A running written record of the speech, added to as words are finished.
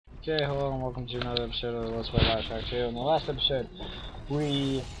Okay, hello and welcome to another episode of Let's Play Bioshock 2. In the last episode,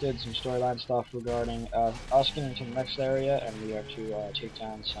 we did some storyline stuff regarding us getting to the next area, and we are to take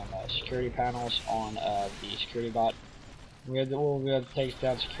down some security panels on the security bot. We had to take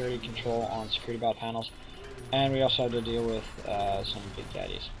down security control on security bot panels, and we also had to deal with some big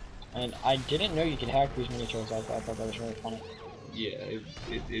daddies. And I didn't know you could hack these miniatures. I thought that was really funny. Yeah,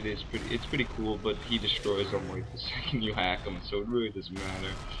 it is pretty cool, but he destroys them like the second you hack them, so it really doesn't matter.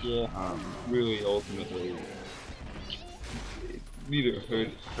 Yeah. Really, ultimately, it neither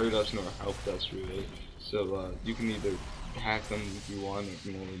hurt us nor helped us really. So you can either hack them if you want or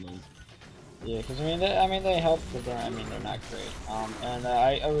ignore them. Yeah, because I mean they help, but they're not great. And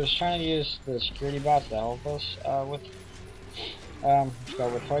I was trying to use the security bots to help us with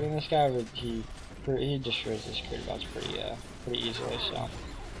fighting this guy, but he destroys the security bots pretty easily. So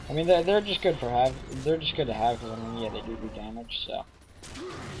I mean they're just good they're just good to have because I mean yeah they do damage. So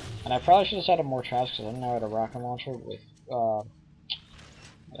and I probably should have set up more traps because I didn't know how to rocket launcher with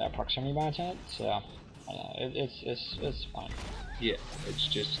proximity bounce in it. So it's fine. Yeah, it's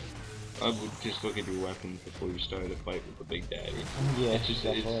just I would just look at your weapons before you start a fight with the big daddy. Yeah,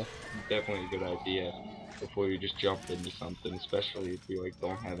 It's definitely a good idea before you just jump into something, especially if you like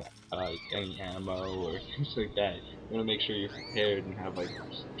don't have any ammo or things like that. You want to make sure you're prepared and have like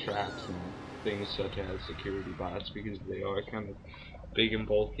traps and things such as security bots because they are kind of big and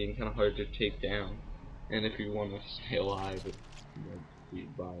bulky and kind of hard to take down. And if you want to stay alive, be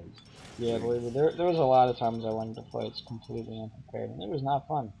advised. Yeah, believe me, there was a lot of times I went into fights completely unprepared, and it was not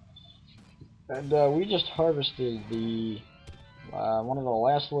fun. And we just harvested the one of the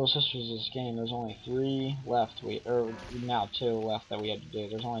last little sisters of this game. There's only three left. Or now two left that we had to do.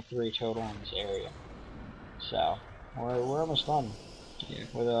 There's only three total in this area, so we're almost done Yeah.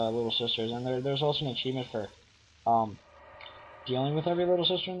 with little sisters. And there's also an achievement for um dealing with every little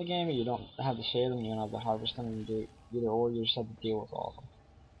sister in the game. You don't have to save them. You don't have to harvest them. You do either or. You just have to deal with all of them.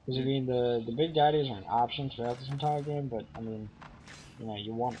 Because I mean the big daddies are an option throughout this entire game, but I mean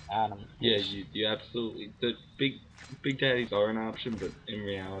you want Adam. Yeah, you absolutely the big daddies are an option, but in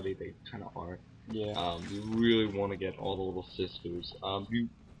reality they kind of aren't. Yeah. You really want to get all the little sisters. You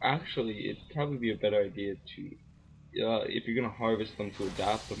actually it'd probably be a better idea to if you're gonna harvest them to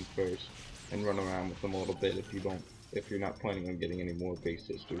adopt them first and run around with them a little bit if you're not planning on getting any more big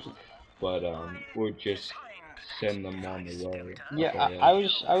sisters, but or just send them on the way. Yeah, Okay,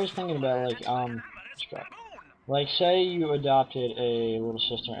 I was thinking about like say you adopted a little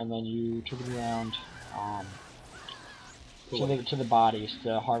sister and then you took it around um to the bodies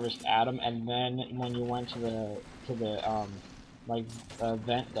to harvest Adam, and then when you went to the like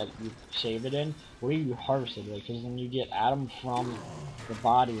vent that you saved it in, where you harvested it, because then you get Adam from the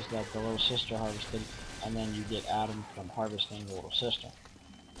bodies that the little sister harvested, and then you get Adam from harvesting the little sister.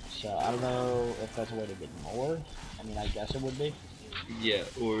 So I don't know if that's a way to get more. I mean, I guess it would be. yeah,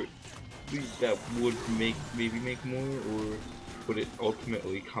 or that would maybe make more, or would it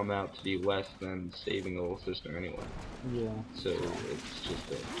ultimately come out to be less than saving a little sister anyway? Yeah. So it's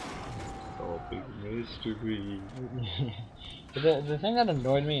just all big mystery. But the thing that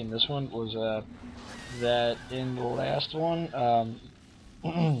annoyed me in this one was that in the last one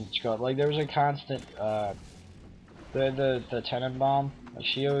like there was a constant the tenant bomb, like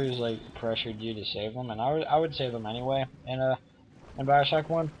she always like pressured you to save them, and I would save them anyway in Bioshock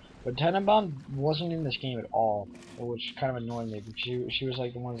 1, but tenant bomb wasn't in this game at all, which kind of annoyed me because she was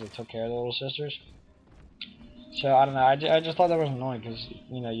like the ones that took care of the little sisters. So I don't know, I just thought that was annoying because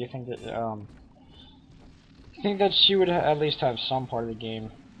you think that she would at least have some part of the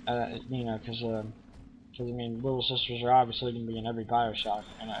game, because I mean, little sisters are obviously going to be in every Bioshock,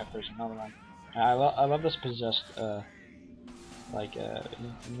 and if there's another one. I love this possessed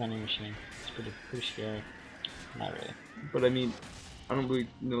vending machine. It's pretty scary. Not really. But I mean, I don't really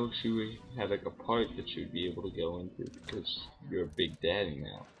know if she would have like a part that she would be able to go into because you're a big daddy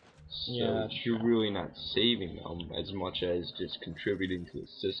now. Yeah, So that's you're true. really not saving them as much as just contributing to the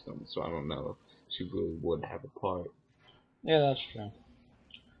system. So I don't know if she really would have a part. Yeah, that's true.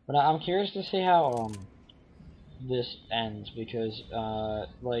 But I'm curious to see how this ends because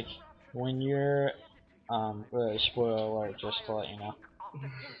like when you're spoiler alert, just to let you know.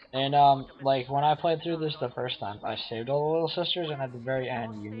 And like when I played through this the first time, I saved all the little sisters, and at the very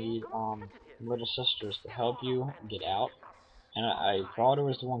end, you need little sisters to help you get out. And I thought it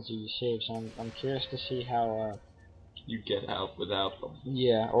was the ones that you saved, so I'm curious to see how You get out without them.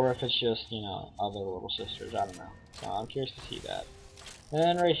 yeah, or if it's just other little sisters. I don't know. So I'm curious to see that. And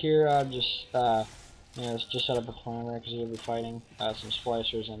then right here, just it's just set up a plan there because you'll be fighting some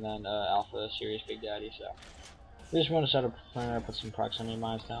splicers and then Alpha Series Big Daddy. So We just want to set up a plan, put some proximity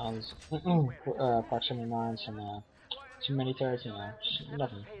mines down, proximity mines, some mini turrets, you know, just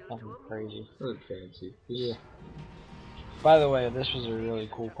nothing crazy. Nothing fancy. Yeah. Just By the way, this was a really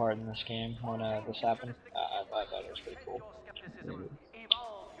cool part in this game when this happened. I thought it was pretty cool.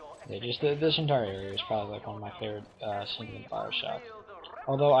 Yeah, just this entire area is probably like one of my favorite scenes in Bioshock.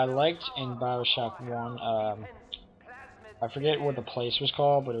 Although I liked in Bioshock 1, I forget what the place was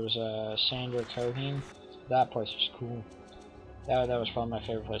called, but it was Sandra Cohen. That place was cool. That was probably my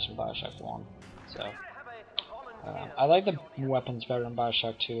favorite place in Bioshock 1. So, I like the weapons better in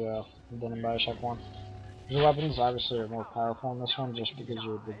Bioshock 2 than in Bioshock 1. The weapons obviously are more powerful in this one just because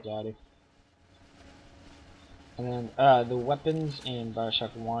you're a big daddy. And then the weapons in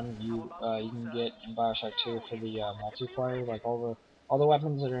Bioshock 1 you can get in Bioshock 2 for the multiplayer. Like all the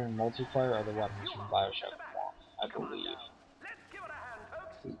weapons that are in multiplayer are the weapons from Bioshock 1, I believe.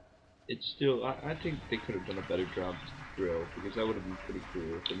 it's still. I think they could have done a better job with the drill because that would have been pretty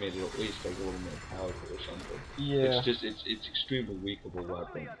cool if they made it at least like a little more powerful or something. It's Yeah, just it's extremely weak of a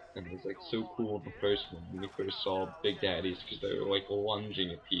weapon, and it was like so cool in the first one when you first saw Big Daddies because they were like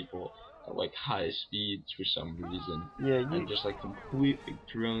lunging at people at like high speeds for some reason, yeah, and just like completely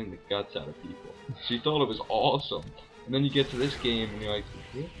drilling the guts out of people. So you thought it was awesome, and then you get to this game and you're like,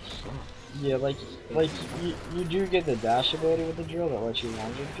 the drill sucks. yeah, It like just like doesn't. you do get the dash ability with the drill that lets you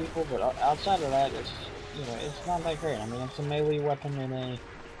lunge at people, but outside of that, it's it's not that great. I mean, it's a melee weapon in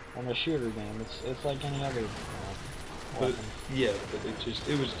a shooter game. It's like any other But weapon. yeah, but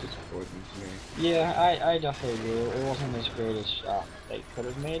it was disappointing to me. Yeah, I definitely agree. It wasn't as great as they could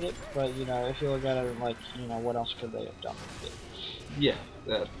have made it, but if you look at it like what else could they have done with it? Yeah,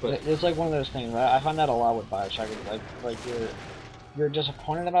 but It's like one of those things. Right? I find that a lot with Bioshock. Like you're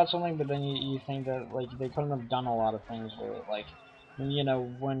disappointed about something, but then you think that like they couldn't have done a lot of things with it. Like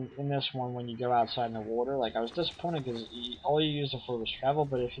when in this one when you go outside in the water, like I was disappointed because all you used it for was travel.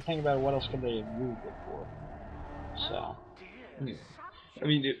 But if you think about it, what else could they have used it for? So yeah. I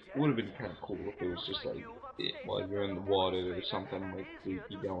mean, it would have been kind of cool if it was just like while you're in the water, there was something like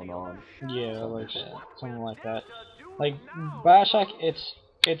freaky going on, yeah, something like like that. something like that. Like Bioshock,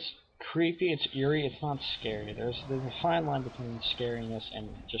 it's creepy, it's eerie, it's not scary. There's a fine line between scariness and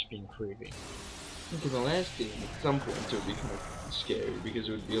just being creepy. Because the last game, at some points, it would be kind of scary because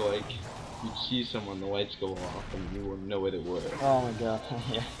it would be like you'd see someone, the lights go off, and you wouldn't know where they were. Oh my god,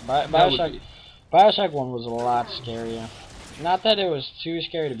 yeah. That would be Bioshock 1 was a lot scarier. Not that it was too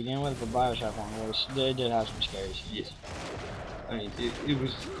scary to begin with, but Bioshock 1 they did have some scary yeah. scenes. I mean, it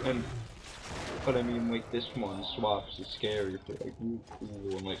was and but I mean, like this one swaps the scary for like real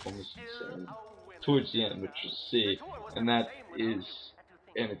cool and like almost insane towards the end, which you see, and that is,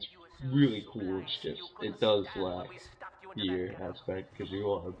 and it's really cool. It's just it does lack fear aspect because you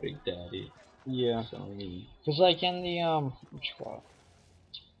are a big daddy. Yeah. So I mean, Cause like in the what you call it?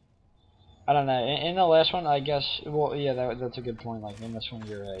 I don't know. In the last one, I guess. Well, yeah, that's a good point. Like in this one,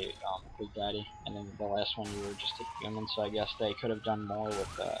 you're a big daddy, and then the last one, you were just a human. So I guess they could have done more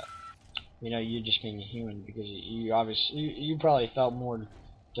with you just being a human because you obviously you probably felt more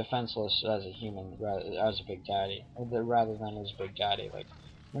defenseless as a human as a big daddy rather than as a big daddy. Like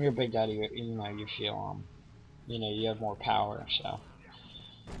when you're a big daddy, you feel you have more power. So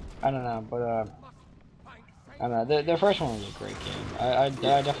I don't know, but I don't know. The first one was a great game.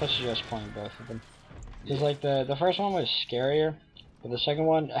 yeah, I definitely suggest playing both of them because yeah, like the first one was scarier. But the second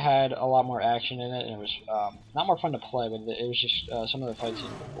one had a lot more action in it, and it was not more fun to play, but it was just some of the fight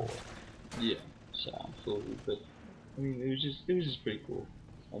scenes were cooler. yeah, So absolutely. But I mean, it was just pretty cool.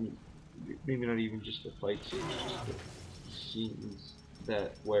 I mean, maybe not even just the fight scenes, just the scenes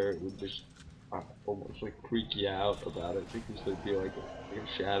that where it would just almost like freak you out about it because there'd be like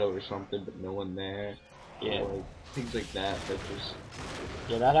a shadow or something, but no one there, yeah, or like things like that. That just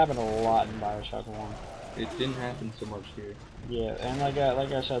yeah, that happened a lot in Bioshock One. it didn't happen so much here. Yeah, and like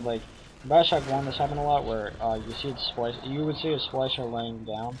I said, like in Bioshock One, this happened a lot where you would see a splicer laying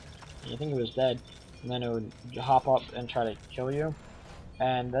down, and you think it was dead, and then it would hop up and try to kill you.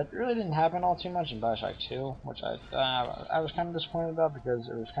 And that really didn't happen all too much in Bioshock 2, which I was kind of disappointed about because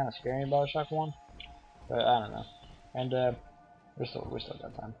it was kind of scary in Bioshock 1. But I don't know. And we still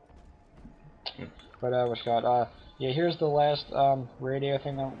got time. But what's called yeah, here's the last radio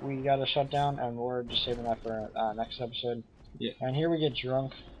thing that we gotta shut down, and we're just saving that for next episode. Yeah, And here we get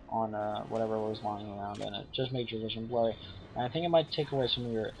drunk on whatever was lying around, and it just makes your vision blurry. And I think it might take away some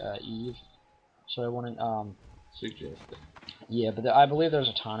of your Eve, so I wouldn't suggest it. yeah, but I believe there's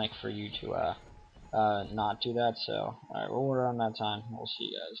a tonic for you to not do that. So, alright, well, we're on that time. We'll see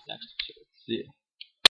you guys next episode. See ya.